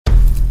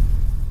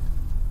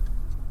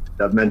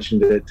I've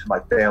mentioned it to my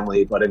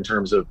family, but in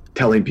terms of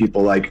telling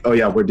people like, oh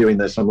yeah, we're doing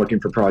this, I'm looking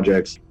for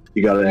projects,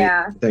 you got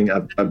anything,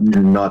 I'm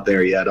not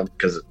there yet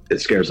because it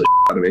scares the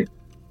out of me.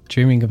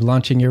 Dreaming of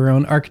launching your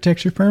own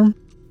architecture firm?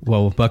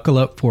 Well, buckle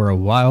up for a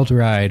wild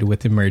ride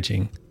with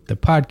Emerging, the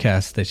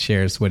podcast that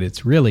shares what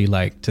it's really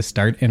like to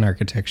start an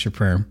architecture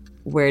firm.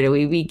 Where do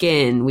we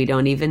begin? We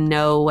don't even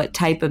know what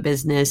type of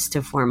business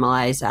to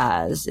formalize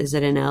as. Is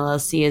it an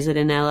LLC? Is it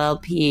an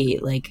LLP?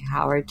 Like,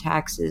 how are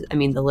taxes? I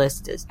mean, the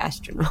list is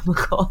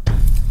astronomical.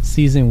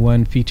 Season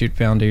 1 featured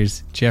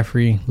founders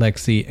Jeffrey,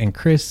 Lexi, and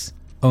Chris,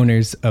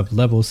 owners of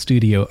Level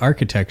Studio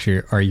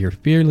Architecture, are your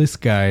fearless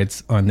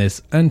guides on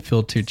this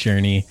unfiltered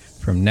journey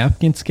from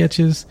napkin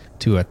sketches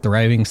to a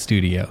thriving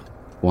studio.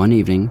 One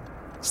evening,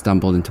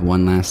 stumbled into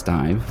one last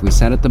dive, we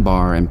sat at the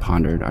bar and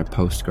pondered our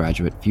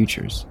postgraduate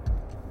futures.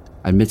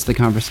 Amidst the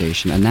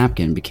conversation, a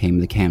napkin became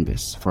the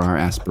canvas for our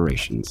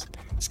aspirations,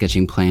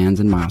 sketching plans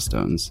and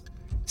milestones,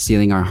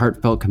 sealing our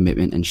heartfelt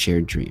commitment and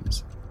shared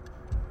dreams.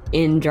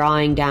 In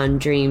drawing down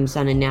dreams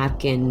on a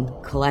napkin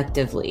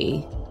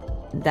collectively,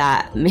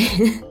 that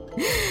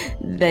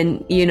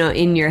then, you know,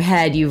 in your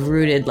head, you've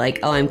rooted like,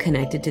 oh, I'm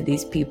connected to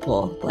these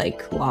people,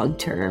 like long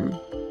term.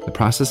 The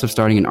process of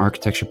starting an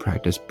architecture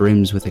practice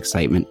brims with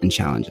excitement and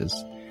challenges,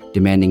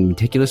 demanding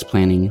meticulous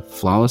planning,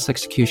 flawless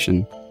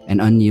execution, and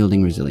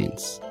unyielding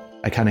resilience.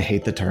 I kind of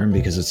hate the term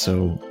because it's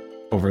so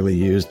overly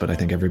used, but I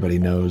think everybody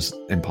knows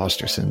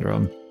imposter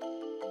syndrome.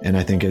 And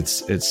I think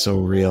it's so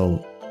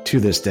real to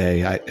this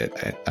day. I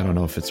don't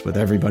know if it's with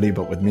everybody,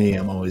 but with me,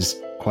 I'm always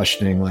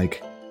questioning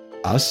like,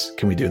 us?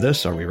 Can we do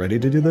this? Are we ready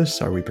to do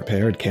this? Are we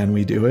prepared? Can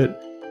we do it?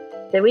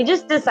 Did we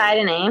just decide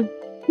a name?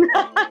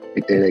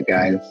 We did it,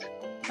 guys.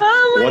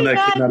 Oh my One God.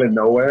 that came out of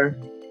nowhere.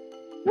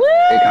 Woo!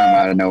 It came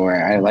out of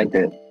nowhere. I liked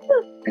it.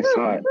 I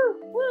saw it.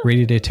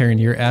 Ready to turn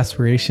your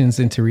aspirations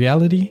into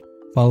reality?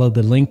 Follow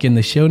the link in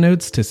the show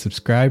notes to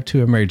subscribe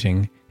to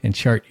Emerging and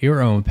chart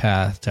your own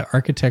path to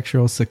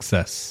architectural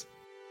success.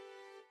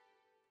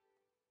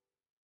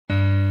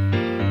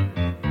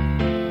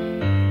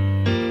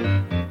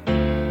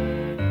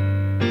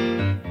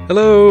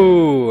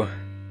 Hello,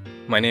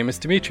 my name is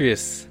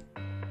Demetrius.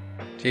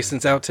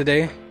 Jason's out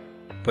today,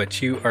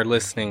 but you are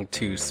listening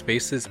to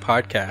Spaces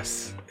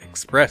Podcast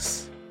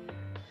Express.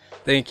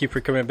 Thank you for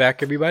coming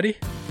back, everybody.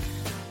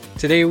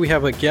 Today we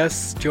have a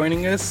guest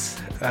joining us.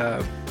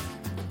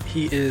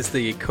 He is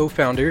the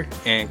co-founder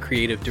and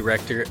creative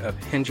director of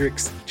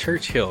Hendrix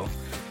Churchill,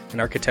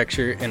 an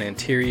architecture and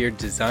interior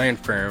design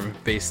firm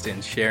based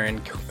in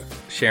Sharon,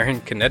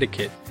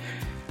 Connecticut.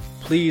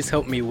 Please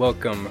help me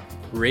welcome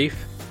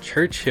Rafe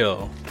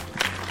Churchill.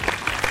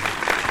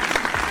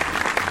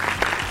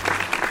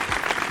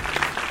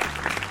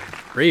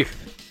 Rafe,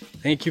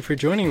 thank you for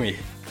joining me.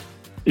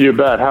 You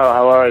bet.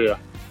 How are you?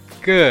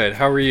 Good.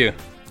 How are you?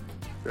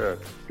 Good.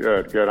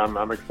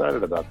 I'm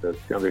excited about this.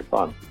 It's gonna be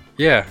fun.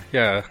 Yeah.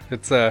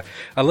 It's I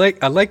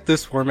like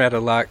this format a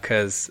lot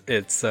because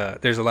it's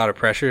there's a lot of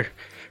pressure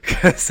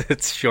because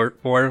it's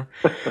short form.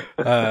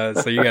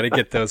 So you got to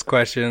get those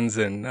questions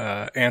and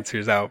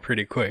answers out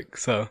pretty quick.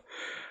 So.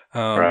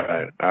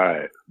 Right. All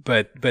right.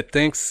 But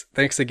thanks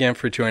again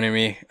for joining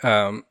me.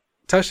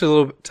 Talked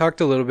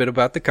a little bit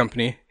about the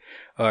company,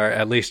 or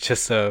at least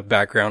just a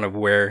background of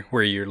where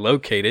you're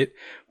located.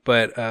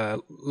 But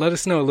let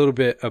us know a little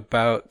bit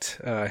about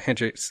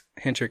Hendrix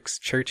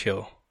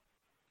Churchill.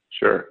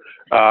 Sure.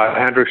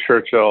 Hendrix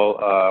Churchill.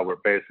 We're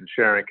based in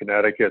Sharon,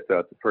 Connecticut.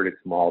 That's a pretty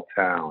small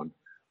town,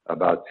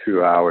 about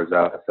 2 hours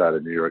outside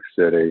of New York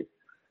City.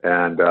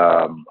 And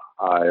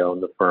I own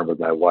the firm with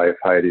my wife,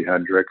 Heidi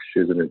Hendrix.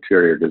 She's an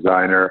interior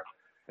designer.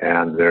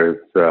 And there's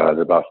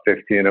about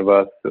 15 of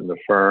us in the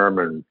firm.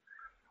 And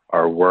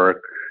our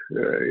work,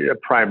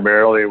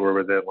 primarily we're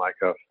within like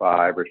a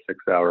 5 or 6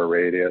 hour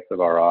radius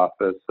of our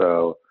office.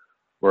 So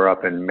we're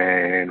up in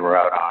Maine. We're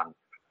out on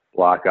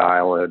Block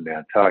Island,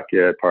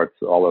 Nantucket, parts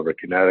all over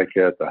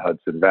Connecticut, the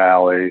Hudson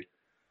Valley,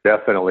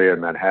 definitely in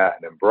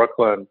Manhattan and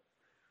Brooklyn.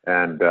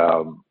 And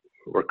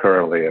we're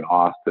currently in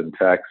Austin,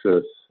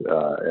 Texas,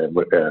 and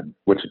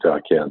Wichita,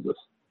 Kansas.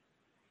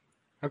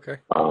 Okay.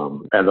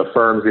 And the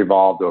firm's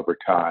evolved over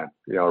time.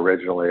 You know,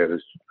 originally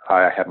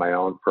I had my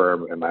own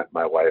firm and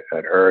my wife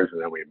had hers,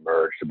 and then we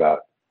merged about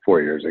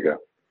 4 years ago.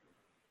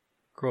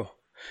 Cool.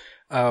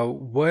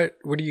 What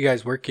are you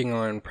guys working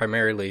on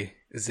primarily?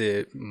 Is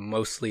it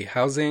mostly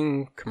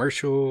housing,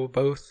 commercial,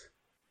 both?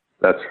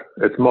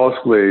 It's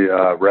mostly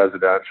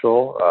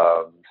residential,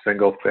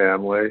 single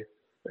family,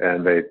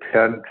 and they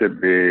tend to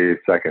be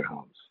second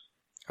homes.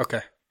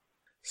 Okay.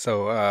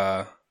 So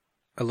a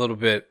little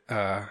bit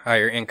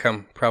higher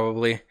income,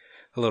 probably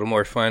a little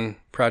more fun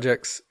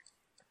projects.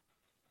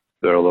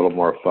 They're a little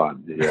more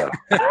fun, yeah.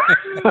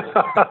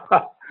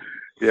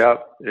 Yeah.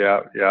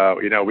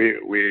 You know,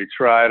 we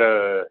try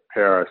to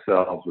pair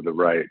ourselves with the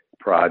right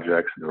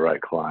projects and the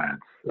right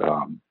clients,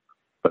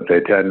 but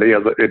they tend to.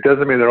 You know, it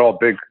doesn't mean they're all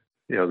big.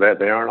 You know,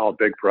 they aren't all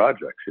big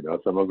projects. You know,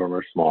 some of them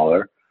are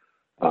smaller,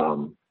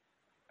 but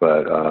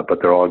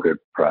they're all good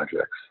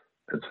projects.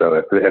 And so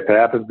if it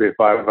happens to be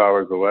 5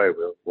 hours away,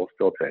 we'll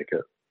still take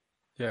it.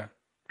 Yeah,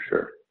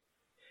 sure.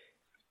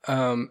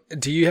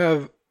 Do you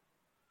have,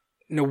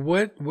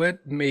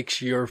 what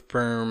makes your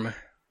firm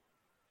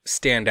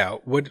stand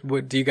out?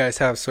 What do you guys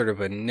have sort of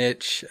a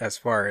niche as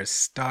far as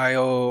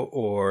style,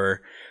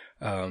 or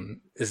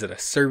is it a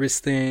service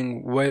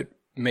thing? What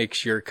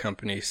makes your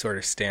company sort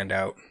of stand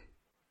out?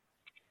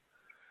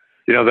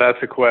 That's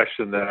a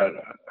question that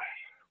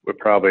we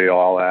probably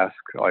all ask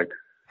like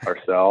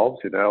ourselves,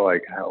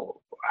 like how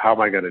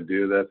am I going to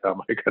do this? How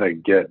am I going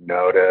to get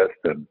noticed?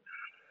 And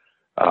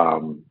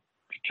to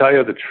tell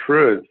you the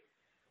truth,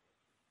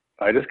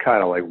 I just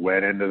kind of like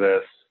went into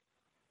this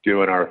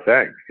doing our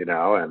thing,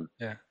 and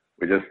yeah.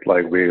 we just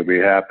like, we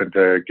happened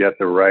to get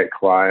the right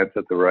clients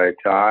at the right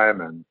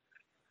time, and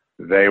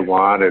they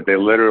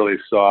literally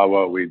saw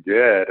what we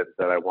did and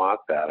said, I want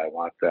that.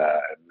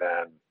 And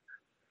then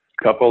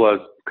couple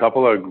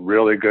of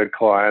really good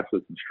clients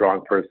with some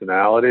strong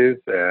personalities,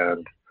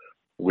 and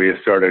we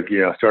started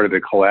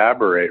to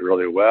collaborate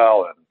really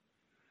well.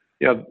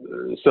 And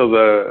so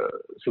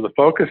the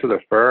focus of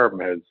the firm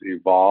has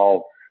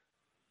evolved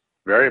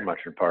very much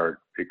in part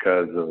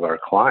because of our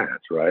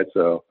clients, right?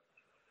 So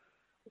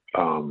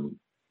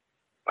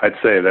I'd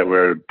say that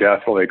we're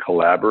definitely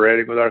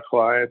collaborating with our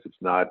clients. It's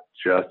not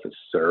just a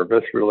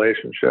service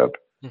relationship.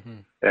 Mm-hmm.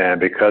 And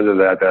because of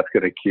that, that's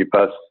going to keep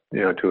us,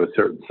 to a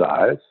certain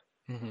size.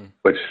 Mm-hmm.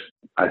 Which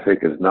I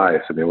think is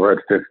nice. I mean, we're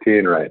at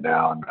 15 right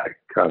now, and I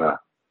kind of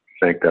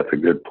think that's a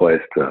good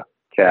place to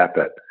cap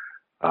it,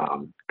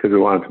 because we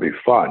want it to be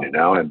fun,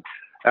 And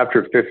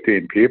after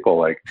 15 people,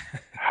 like,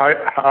 how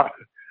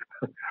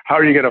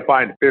are you going to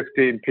find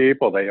 15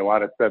 people that you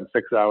want to spend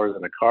 6 hours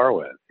in a car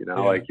with? Yeah.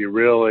 Like, you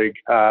really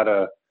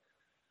gotta,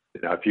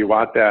 if you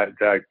want that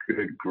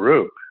good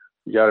group,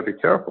 you got to be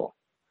careful.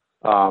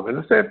 And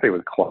the same thing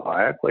with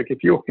clients. Like, if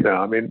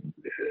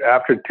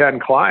after 10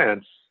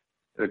 clients,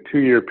 a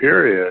 2-year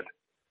period,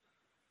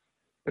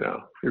 they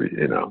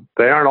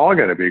aren't all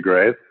going to be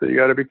great. So you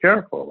got to be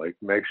careful. Like,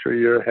 make sure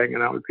you're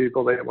hanging out with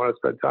people that you want to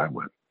spend time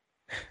with.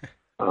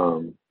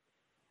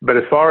 But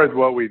as far as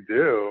what we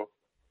do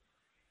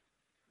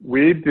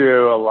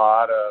a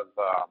lot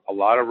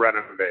of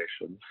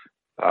renovations,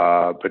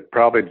 but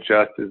probably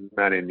just as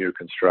many new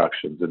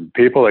constructions. And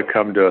people that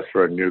come to us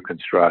for a new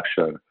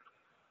construction,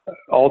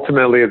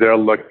 ultimately they're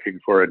looking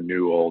for a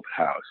new old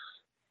house.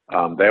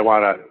 They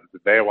want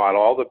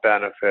all the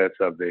benefits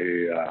of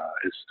the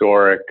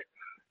historic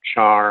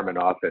charm and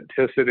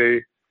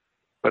authenticity,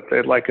 but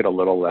they'd like it a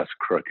little less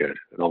crooked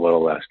and a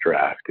little less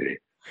drafty.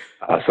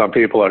 Some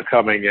people are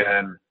coming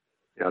in,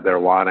 they're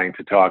wanting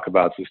to talk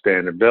about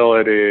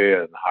sustainability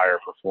and higher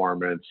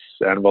performance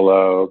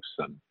envelopes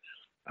and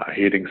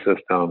heating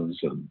systems.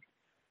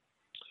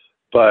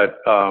 But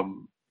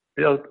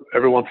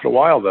every once in a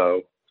while,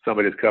 though,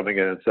 somebody's coming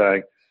in and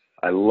saying,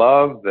 I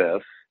love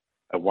this.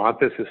 I want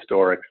this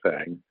historic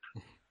thing,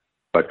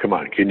 but come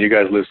on, can you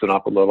guys loosen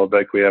up a little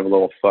bit? Can we have a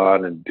little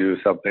fun and do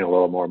something a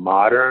little more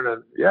modern?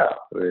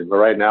 And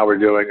right now we're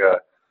doing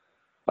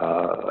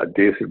a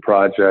decent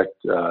project.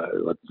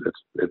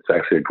 It's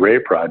actually a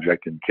great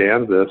project in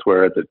Kansas,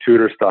 where it's a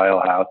Tudor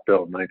style house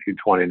built in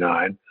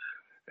 1929.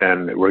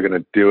 And we're going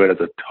to do it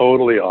as a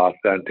totally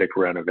authentic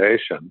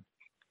renovation.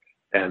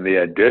 And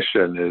the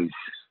addition is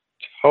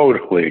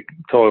totally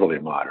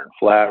modern.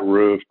 Flat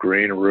roof,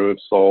 green roof,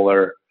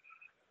 solar,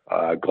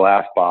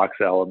 glass box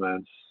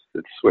elements.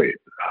 It's sweet.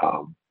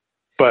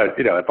 But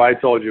if I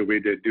told you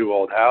we did do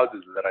old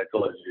houses and then I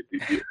told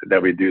you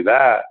that we do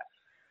that,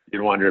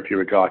 you'd wonder if you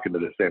were talking to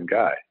the same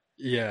guy.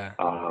 Yeah.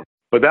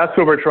 But that's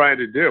what we're trying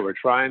to do. We're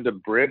trying to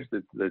bridge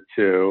the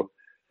two.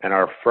 And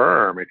our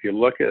firm, if you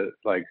look at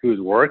like who's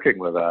working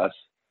with us,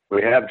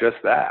 we have just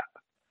that.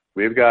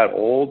 We've got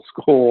old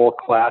school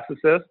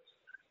classicists,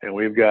 and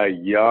we've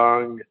got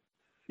young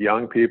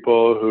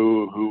people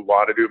who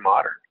want to do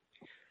modern.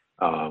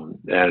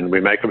 And we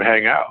make them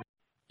hang out.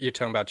 You're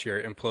talking about your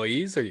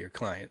employees or your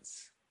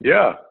clients?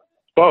 Yeah,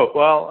 both.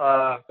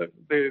 Well,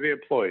 the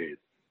employees.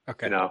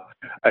 Okay.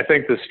 I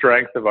think the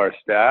strength of our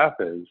staff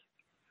is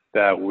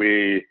that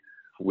we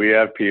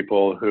have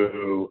people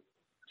who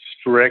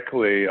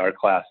strictly are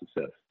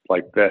classicists.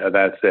 Like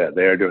that's it.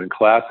 They are doing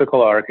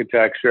classical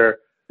architecture.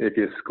 If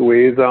you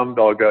squeeze them,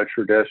 they'll go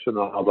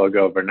traditional, they'll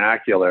go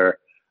vernacular,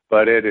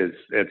 but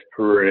it's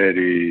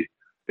pretty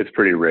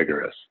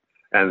rigorous.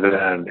 And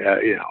then,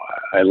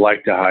 I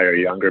like to hire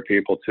younger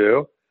people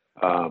too.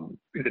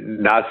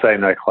 Not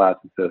saying that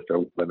classicists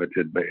are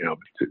limited,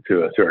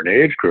 to a certain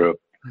age group,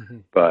 mm-hmm.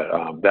 but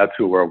that's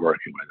who we're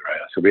working with,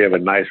 right? So we have a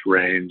nice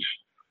range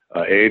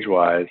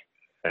age-wise,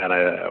 and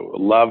I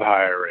love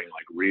hiring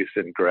like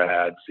recent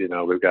grads.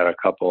 We've got a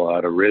couple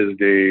out of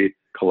RISD,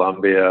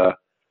 Columbia,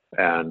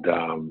 and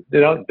they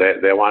want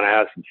to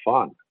have some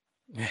fun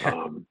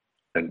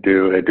and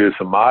do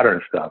some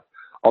modern stuff.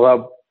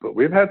 Although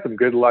we've had some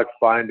good luck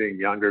finding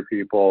younger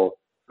people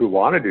who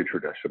want to do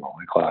traditional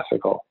and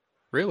classical.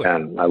 Really?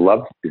 And I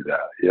love to do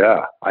that.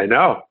 Yeah, I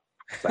know.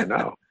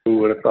 Who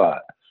would have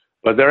thought?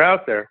 But they're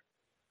out there,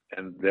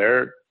 and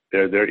they're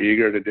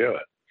eager to do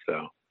it.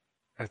 So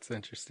that's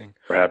interesting.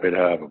 We're happy to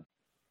have them.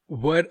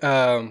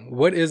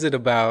 What is it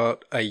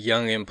about a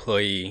young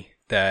employee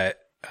that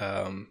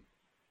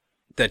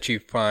that you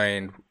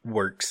find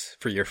works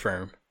for your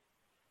firm?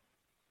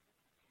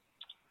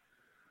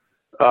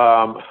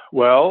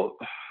 Well,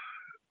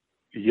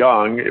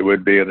 young, it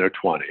would be in their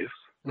 20s,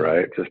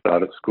 right? Just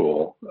out of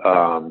school,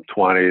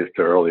 20s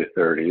to early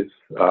 30s.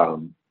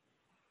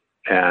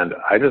 And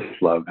I just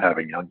love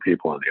having young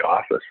people in the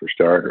office for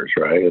starters,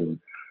 right? And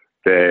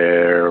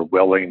their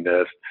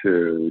willingness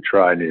to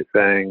try new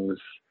things,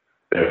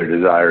 their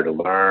desire to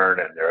learn,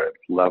 and their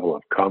level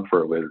of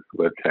comfort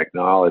with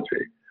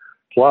technology.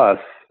 Plus,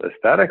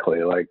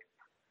 aesthetically, like,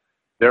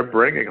 they're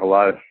bringing a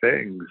lot of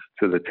things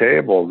to the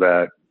table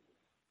that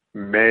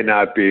may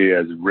not be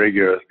as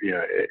rigorous. You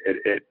know,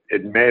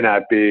 it may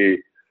not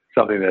be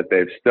something that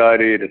they've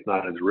studied. It's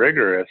not as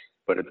rigorous,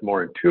 but it's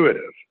more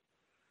intuitive.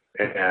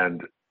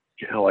 And,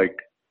 you know, like,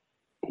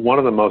 one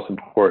of the most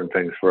important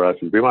things for us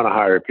is we want to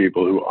hire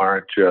people who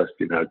aren't just,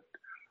 you know,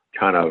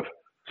 kind of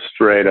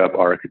straight up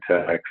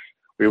architects.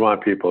 We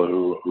want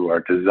people who are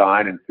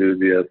design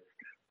enthusiasts.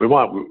 We've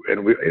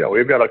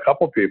got a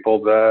couple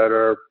people that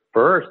are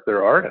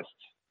they're artists.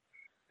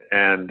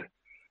 And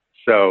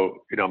so,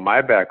 you know,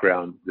 my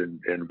background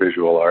in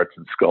visual arts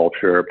and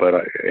sculpture,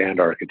 and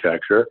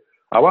architecture,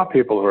 I want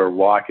people who are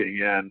walking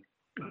in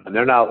and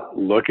they're not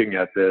looking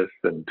at this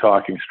and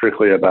talking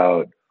strictly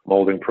about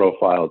molding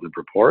profiles and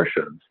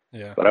proportions.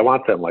 Yeah. But I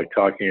want them like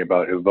talking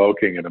about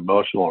evoking an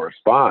emotional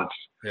response.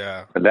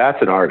 Yeah. And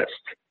that's an artist.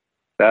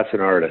 That's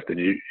an artist. And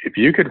if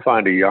you could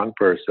find a young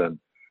person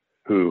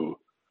who's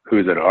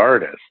an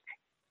artist,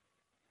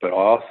 but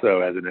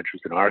also has an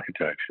interest in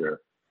architecture,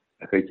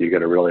 I think you're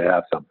going to really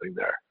have something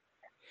there.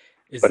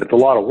 But it's a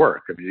lot of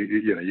work. I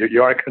mean,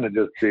 you aren't going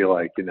to just be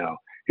like, you know,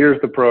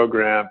 here's the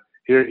program,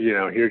 here's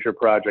your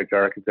project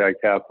architect,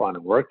 have fun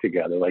and work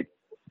together. Like,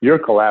 you're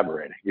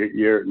collaborating.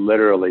 You're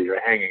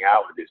hanging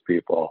out with these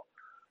people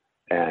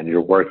and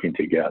you're working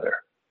together.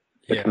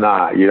 Yeah. It's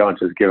not, you don't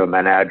just give them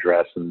an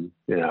address and,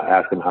 you know,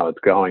 ask them how it's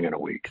going in a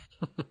week.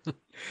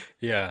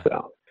 Yeah.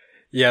 So.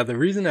 Yeah. The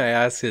reason I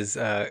ask is,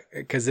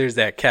 cause there's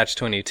that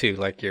catch-22,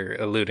 like you're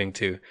alluding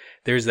to.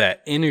 There's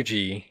that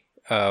energy,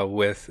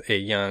 with a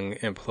young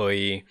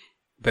employee,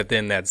 but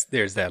then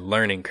there's that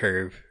learning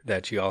curve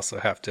that you also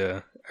have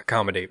to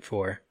accommodate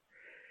for.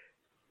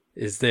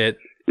 Is that,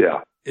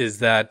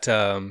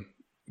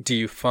 do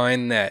you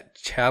find that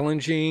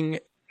challenging?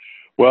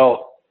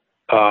 Well,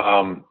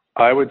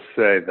 I would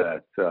say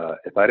that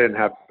if I didn't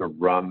have to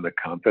run the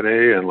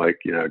company and, like,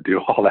 you know, do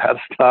all that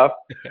stuff,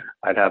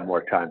 I'd have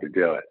more time to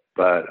do it.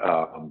 But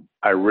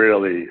I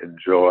really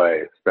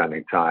enjoy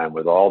spending time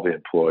with all the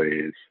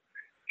employees,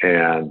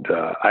 and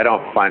I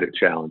don't find it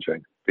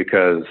challenging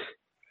because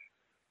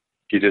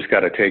you just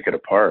got to take it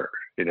apart.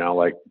 You know,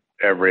 like,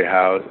 every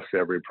house,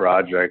 every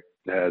project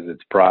has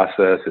its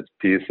process, its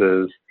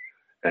pieces.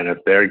 And if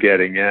they're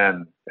getting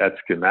in that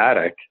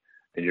schematic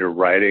and you're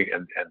writing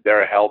and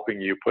they're helping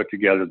you put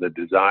together the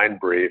design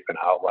brief and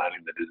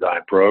outlining the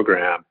design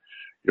program,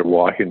 you're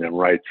walking them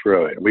right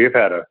through it. We've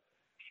had a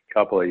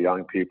couple of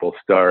young people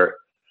start,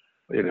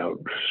 you know,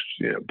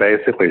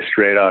 basically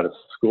straight out of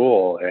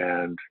school,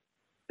 and,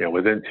 you know,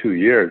 within 2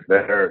 years,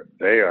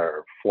 they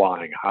are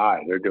flying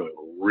high. They're doing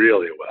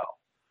really well.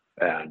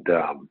 And,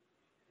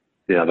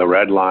 you know, the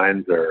red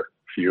lines are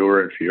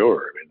fewer and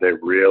fewer. I mean, they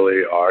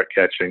really are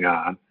catching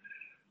on.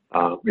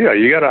 You know,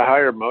 you got to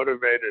hire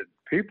motivated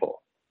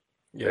people.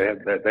 Yeah.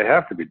 They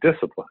have to be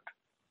disciplined.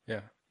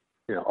 Yeah.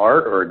 You know,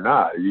 art or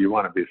not, you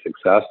want to be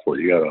successful,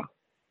 you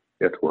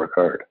have to work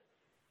hard.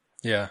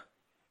 Yeah.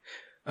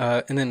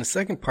 And then the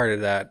second part of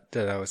that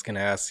I was going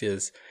to ask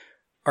is,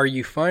 are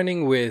you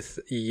finding with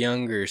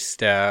younger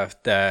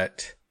staff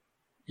that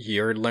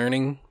you're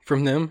learning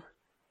from them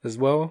as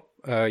well?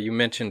 You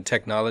mentioned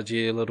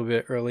technology a little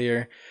bit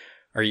earlier.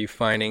 Are you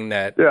finding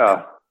that?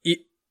 Yeah.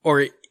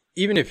 Or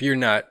even if you're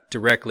not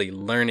directly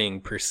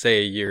learning per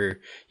se, your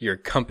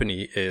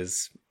company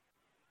is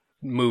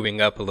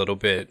moving up a little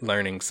bit,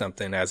 learning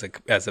something as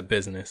a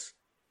business.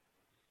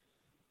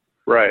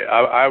 Right.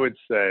 I would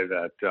say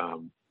that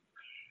the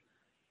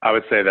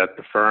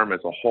firm as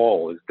a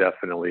whole is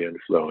definitely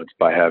influenced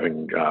by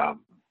having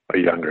a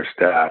younger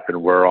staff,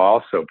 and we're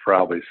also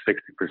probably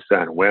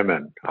 60%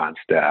 women on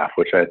staff,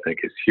 which I think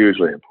is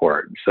hugely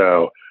important.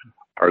 So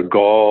our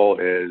goal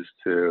is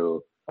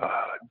to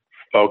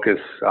focus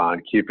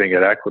on keeping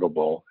it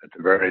equitable at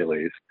the very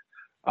least.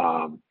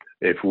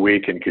 If we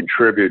can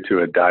contribute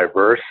to a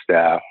diverse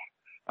staff,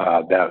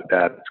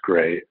 that's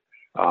great.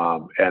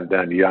 And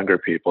then younger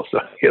people. So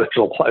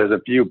there's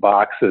a few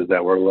boxes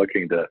that we're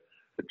looking to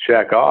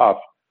check off,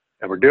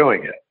 and we're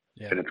doing it.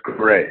 Yeah. And it's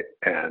great.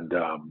 And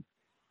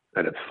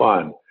it's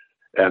fun.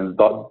 And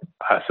so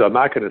I'm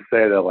not going to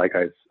say that like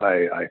I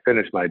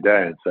finish my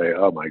day and say,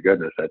 oh my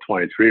goodness, that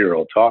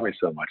 23-year-old taught me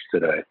so much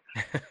today.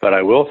 But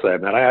I will say,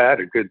 man, I had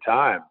a good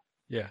time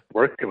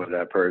working with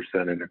that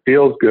person, and it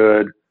feels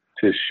good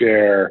to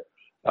share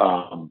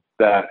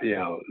that, you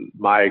know,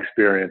 my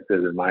experiences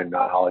and my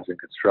knowledge in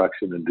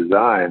construction and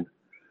design.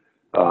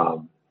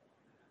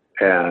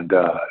 And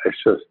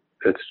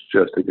it's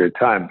just a good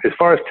time. As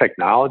far as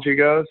technology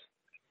goes,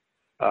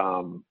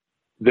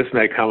 this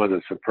may come as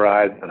a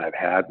surprise, and I've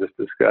had this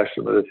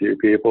discussion with a few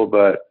people,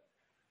 but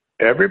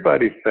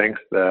everybody thinks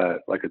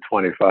that like a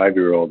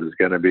 25-year-old is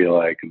going to be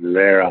like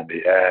there on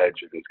the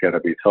edge and is going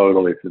to be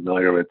totally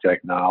familiar with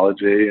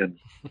technology. And,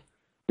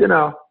 you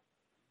know,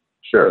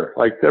 sure,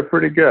 like they're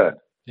pretty good.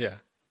 Yeah.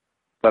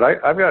 But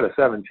I've got a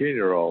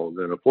 17-year-old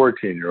and a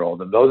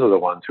 14-year-old, and those are the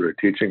ones who are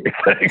teaching me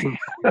things.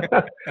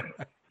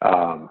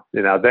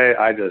 You know,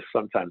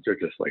 sometimes they're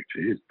just like,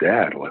 geez,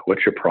 Dad,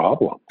 what's your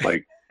problem?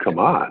 Like, come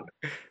on.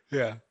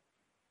 Yeah.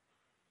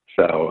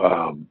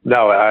 So,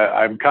 no,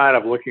 I'm kind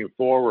of looking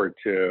forward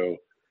to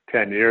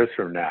 10 years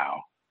from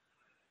now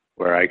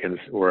where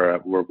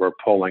we're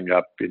pulling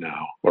up, you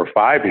know, or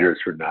 5 years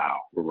from now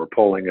where we're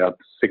pulling up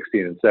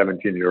 16 and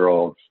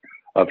 17-year-olds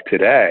of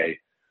today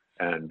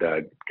and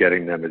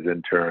getting them as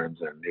interns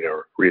and, you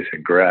know,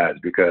 recent grads,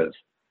 because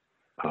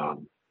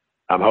I'm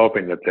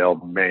hoping that they'll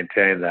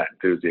maintain that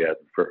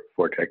enthusiasm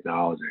for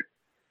technology.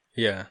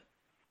 Yeah.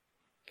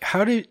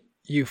 How did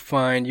you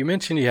find, you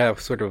mentioned you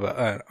have sort of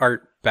an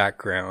art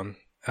background.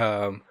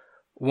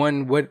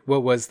 What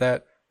was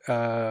that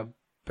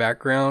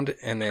background?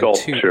 And then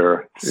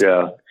sculpture.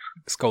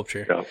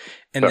 Sculpture.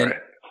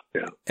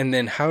 Yeah. And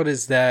then how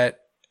does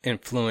that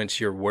influence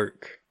your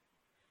work,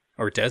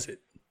 or does it?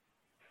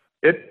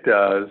 It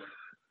does.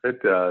 I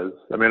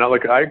mean,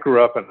 I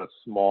grew up in a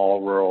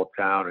small rural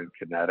town in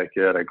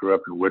Connecticut. I grew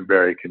up in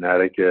Woodbury,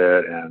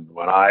 Connecticut. And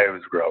when I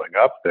was growing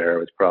up there, it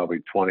was probably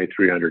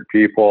 2,300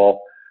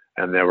 people,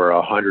 and there were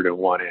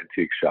 101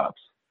 antique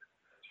shops.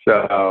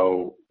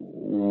 So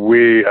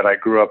I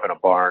grew up in a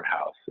barn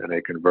house, in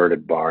a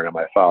converted barn, and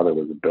my father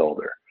was a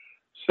builder.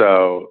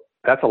 So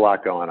that's a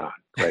lot going on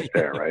right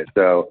there, right?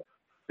 So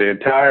the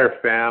entire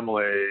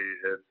family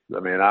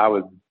I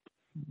was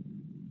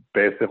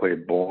basically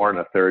born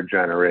a third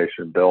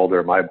generation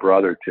builder. My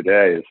brother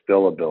today is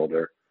still a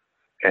builder.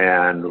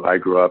 And I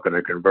grew up in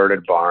a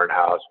converted barn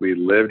house. We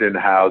lived in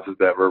houses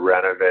that were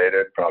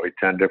renovated, probably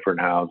 10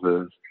 different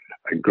houses.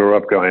 I grew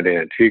up going to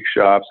antique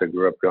shops. I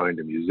grew up going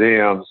to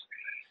museums.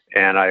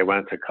 And I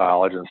went to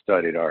college and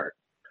studied art.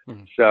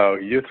 Mm-hmm. So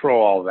you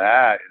throw all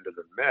that into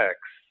the mix,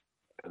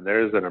 and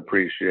there's an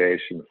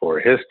appreciation for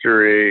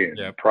history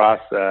and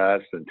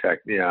process and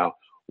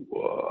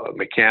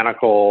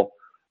mechanical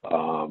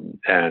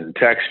and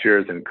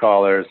textures and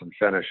colors and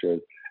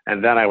finishes.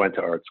 And then I went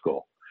to art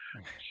school.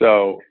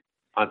 So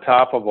on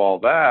top of all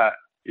that,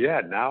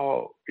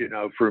 now, you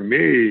know, for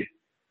me,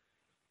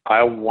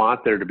 I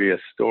want there to be a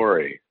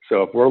story.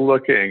 So if we're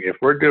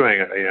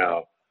doing, you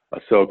know, a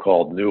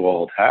so-called new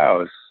old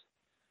house,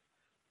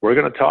 we're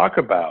going to talk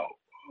about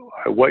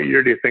what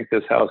year do you think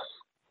this house,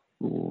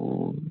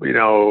 you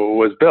know,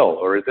 was built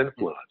or is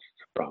influenced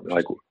from?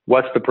 Like,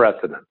 what's the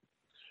precedent?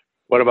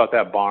 What about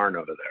that barn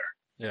over there?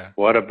 Yeah.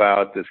 What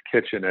about this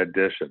kitchen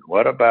addition?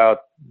 What about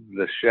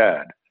the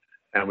shed?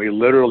 And we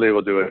literally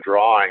will do a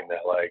drawing that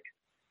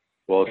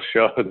will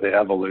show the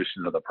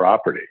evolution of the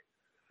property.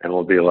 And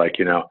we'll be like,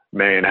 you know,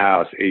 main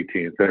house,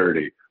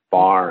 1830,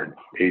 barn,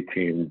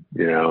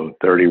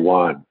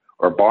 1831,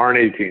 or barn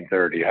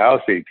 1830,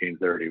 house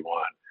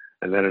 1831.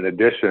 And then an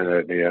addition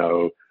at, you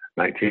know,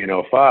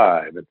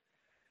 1905. And,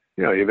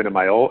 you know, even in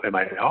my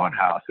own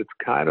house, it's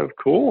kind of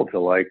cool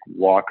to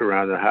walk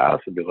around the house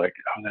and be like,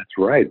 oh, that's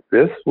right.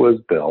 This was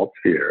built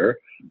here.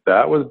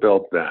 That was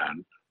built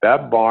then.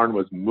 That barn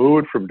was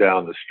moved from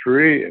down the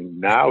street and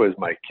now is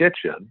my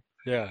kitchen.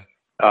 Yeah.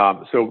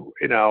 So,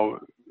 you know,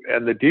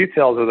 and the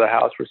details of the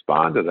house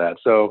respond to that.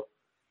 So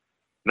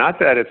not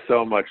that it's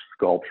so much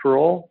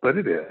sculptural, but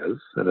it is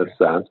in a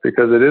sense,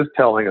 because it is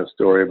telling a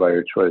story by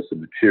your choice of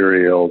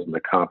materials and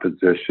the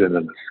composition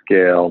and the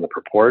scale and the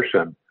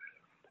proportion.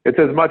 It's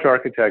as much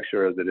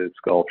architecture as it is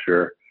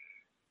sculpture,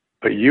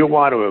 but you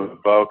want to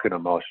evoke an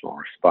emotional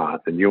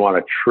response and you want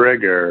to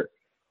trigger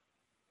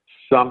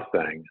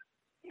something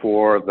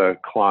for the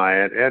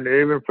client and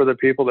even for the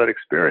people that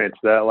experience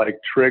that,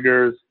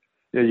 triggers.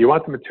 You know, you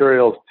want the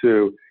materials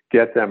to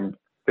get them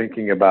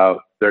thinking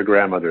about their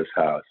grandmother's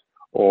house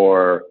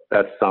or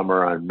that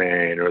summer on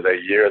Maine or the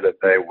year that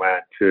they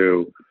went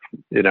to,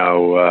 you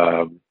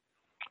know,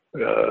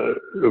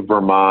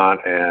 Vermont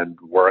and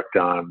worked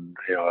on,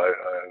 you know, a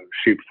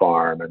sheep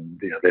farm, and,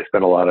 you know, they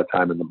spent a lot of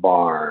time in the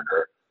barn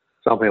or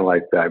something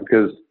like that,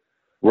 because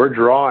we're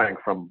drawing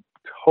from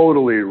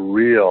totally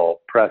real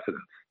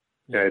precedents.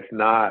 You know, it's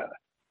not,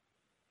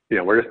 you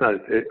know, we're just not,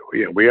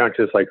 you know, we aren't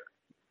just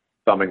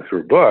thumbing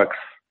through books.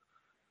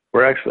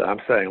 We're actually, I'm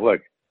saying,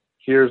 look,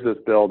 here's this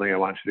building I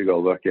want you to go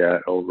look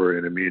at over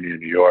in Amelia,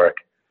 New York.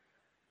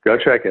 Go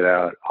check it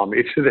out. I'll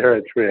meet you there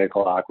at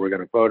 3:00. We're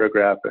going to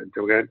photograph it.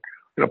 We're going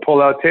to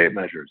pull out tape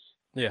measures.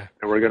 Yeah.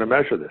 And we're going to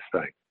measure this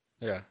thing.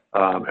 Yeah.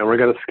 And we're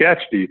going to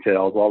sketch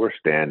details while we're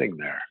standing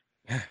there.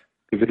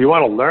 Because if you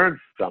want to learn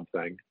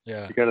something,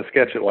 you're going to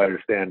sketch it while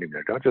you're standing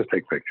there. Don't just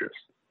take pictures.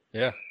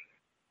 Yeah.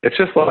 It's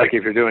just like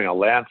if you're doing a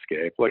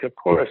landscape, of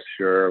course,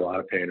 sure, a lot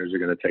of painters are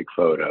going to take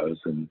photos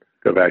and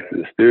go back to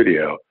the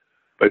studio,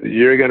 but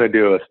you're going to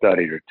do a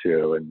study or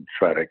two and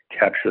try to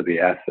capture the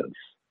essence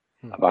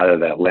of either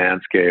that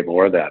landscape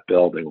or that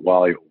building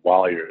while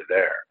you're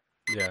there.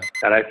 Yeah.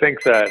 And I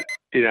think that,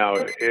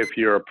 if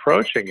you're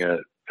approaching it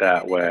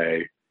that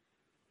way,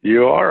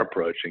 you are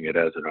approaching it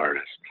as an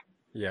artist.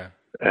 Yeah.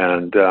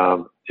 And,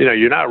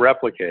 you're not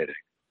replicating.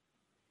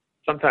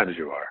 Sometimes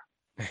you are.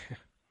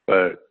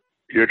 But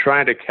you're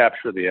trying to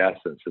capture the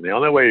essence. And the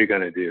only way you're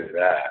going to do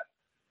that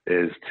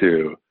is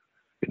to,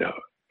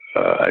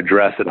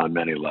 address it on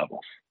many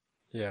levels.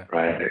 Yeah.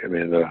 Right? I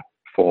mean, the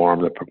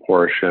form, the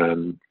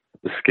proportion,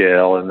 the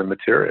scale, and the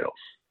materials.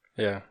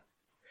 Yeah.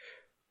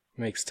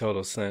 Makes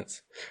total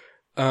sense.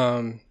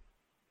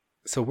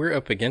 So we're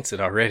up against it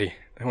already.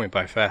 That went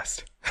by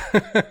fast.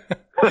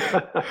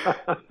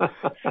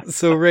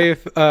 So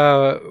Rafe,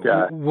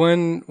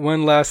 one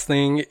last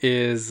thing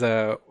is,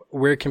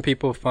 where can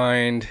people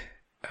find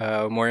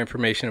more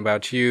information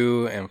about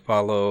you and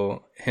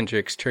follow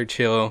Hendrix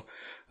Churchill?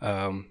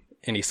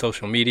 Any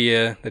social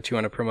media that you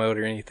want to promote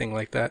or anything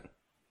like that?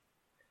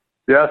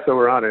 Yeah, so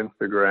we're on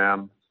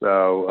Instagram.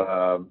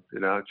 So,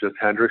 just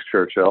Hendrix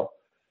Churchill.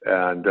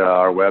 And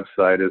our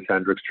website is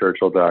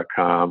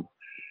hendrixchurchill.com.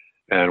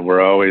 And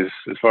we're always,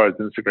 as far as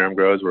Instagram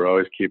goes, we're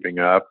always keeping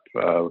up,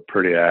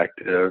 pretty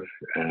active,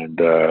 and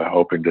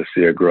hoping to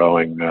see a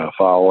growing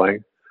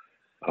following.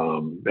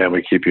 And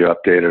we keep you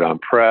updated on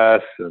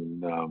press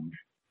and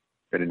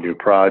any new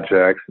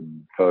projects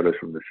and photos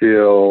from the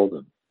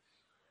field.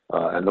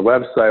 And the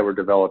website, we're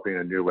developing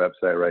a new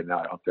website right now.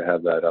 I hope to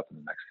have that up in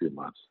the next few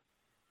months.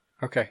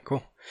 Okay,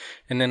 cool.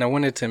 And then I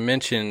wanted to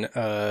mention,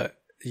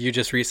 you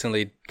just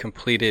recently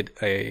completed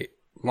a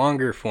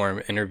longer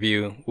form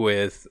interview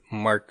with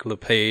Mark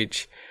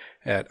LePage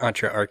at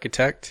Entre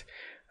Architect.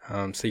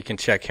 So you can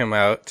check him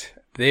out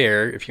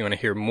there if you want to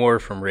hear more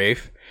from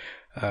Rafe.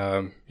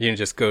 You can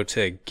just go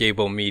to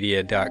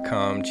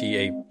gablemedia.com,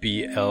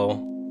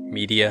 GABL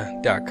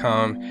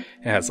media.com. It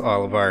has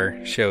all of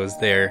our shows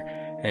there,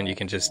 and you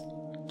can just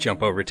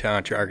jump over to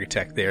Entre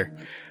Architect there.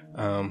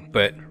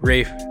 But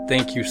Rafe,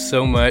 thank you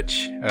so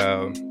much.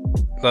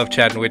 Love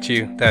chatting with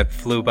you. That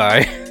flew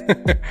by.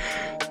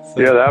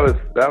 Yeah,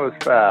 that was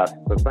fast.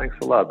 So thanks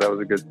a lot. That was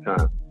a good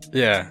time.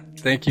 Yeah,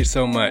 thank you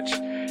so much.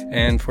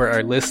 And for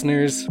our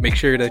listeners, make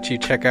sure that you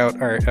check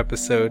out our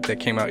episode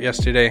that came out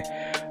yesterday.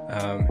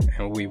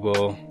 And we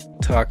will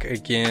talk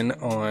again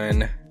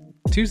on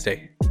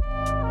Tuesday.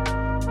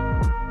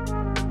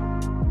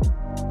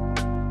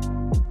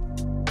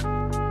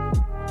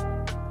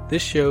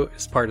 This show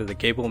is part of the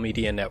Gable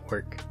Media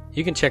Network.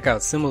 You can check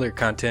out similar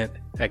content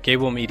at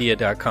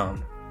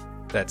gablemedia.com.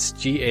 That's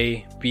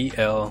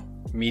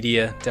GABL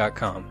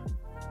media.com.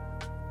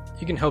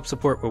 You can help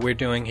support what we're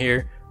doing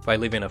here by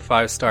leaving a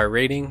 5-star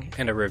rating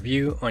and a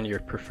review on your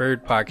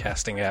preferred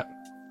podcasting app.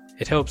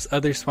 It helps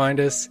others find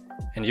us,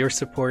 and your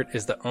support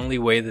is the only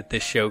way that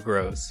this show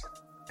grows.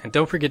 And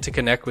don't forget to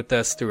connect with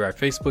us through our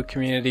Facebook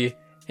community,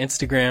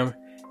 Instagram,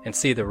 and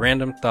see the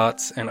random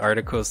thoughts and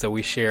articles that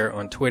we share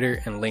on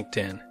Twitter and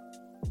LinkedIn.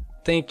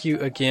 Thank you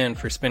again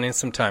for spending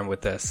some time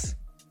with us.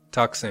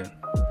 Talk soon.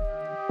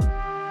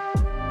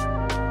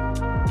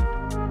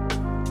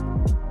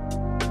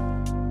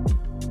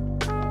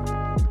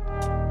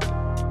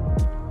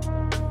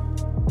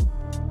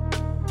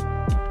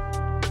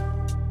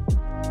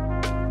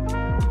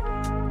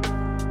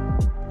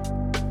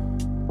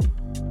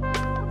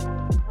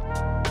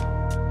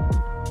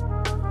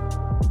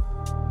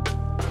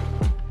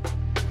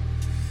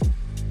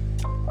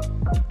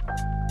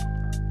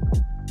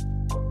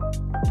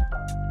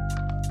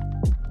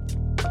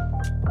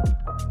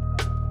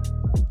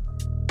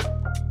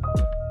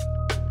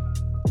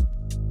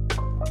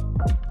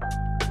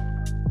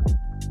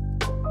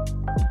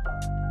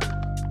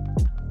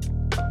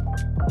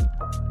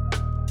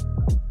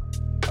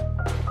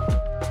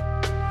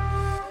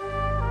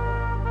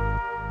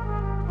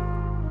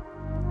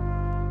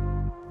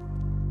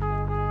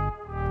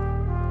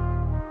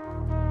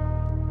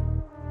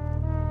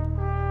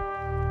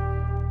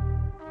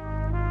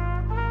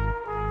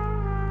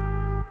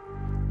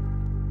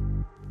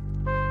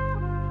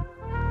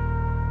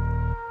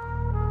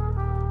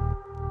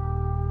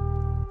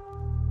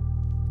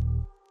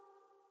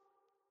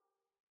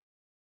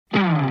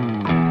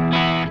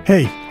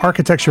 Hey,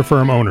 architecture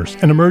firm owners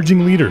and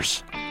emerging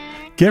leaders.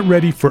 Get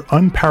ready for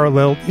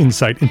unparalleled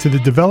insight into the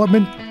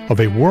development of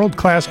a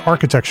world-class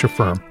architecture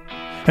firm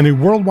and a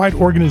worldwide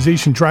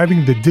organization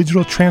driving the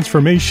digital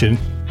transformation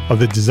of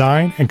the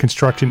design and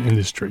construction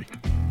industry.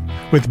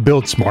 With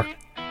Build Smart,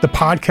 the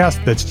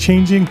podcast that's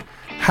changing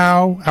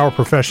how our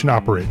profession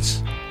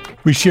operates.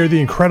 We share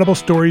the incredible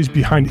stories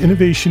behind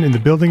innovation in the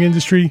building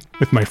industry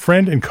with my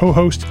friend and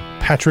co-host,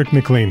 Patrick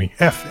McLeamy,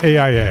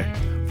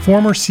 FAIA,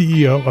 former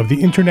CEO of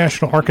the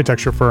international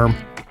architecture firm,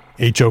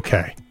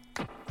 HOK.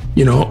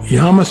 You know,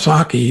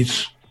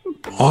 Yamasaki's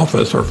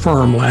office or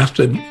firm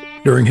lasted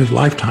during his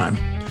lifetime.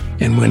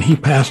 And when he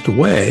passed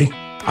away,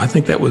 I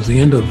think that was the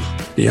end of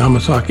the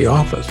Yamasaki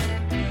office.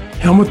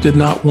 Helmut did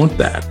not want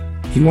that.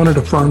 He wanted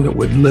a firm that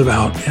would live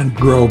out and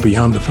grow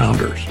beyond the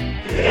founders.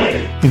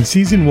 In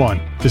Season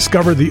 1,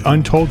 discover the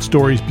untold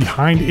stories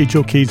behind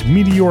HOK's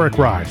meteoric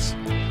rise.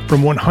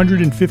 from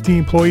 150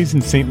 employees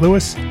in St.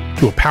 Louis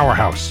to a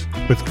powerhouse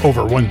with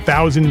over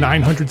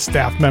 1,900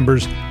 staff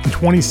members and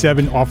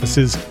 27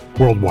 offices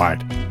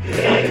worldwide.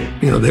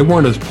 They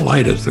weren't as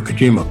polite as the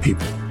Kojima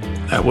people.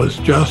 That was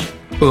just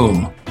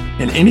boom.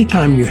 And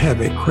anytime you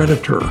have a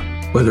creditor,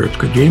 whether it's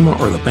Kojima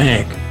or the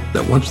bank,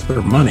 that wants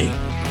their money,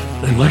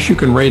 unless you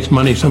can raise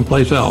money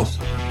someplace else,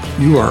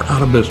 you are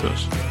out of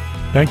business.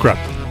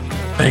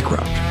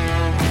 Bankrupt.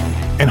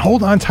 And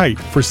hold on tight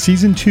for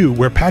Season 2,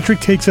 where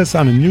Patrick takes us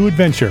on a new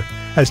adventure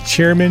as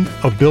chairman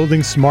of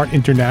Building Smart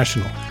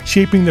International,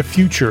 shaping the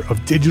future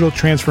of digital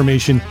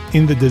transformation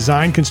in the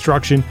design,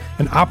 construction,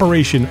 and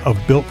operation of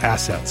built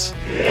assets.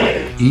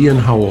 Ian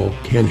Howell,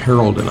 Ken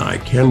Harold, and I,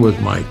 Ken was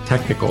my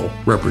technical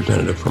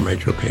representative from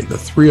HOK, the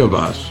three of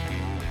us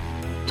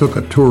took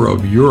a tour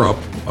of Europe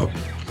of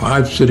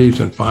 5 cities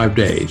in 5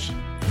 days.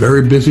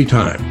 Very busy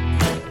time.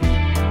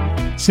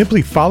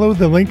 Simply follow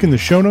the link in the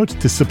show notes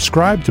to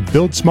subscribe to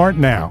Build Smart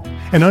now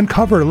and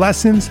uncover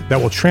lessons that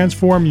will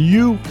transform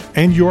you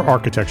and your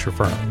architecture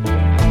firm.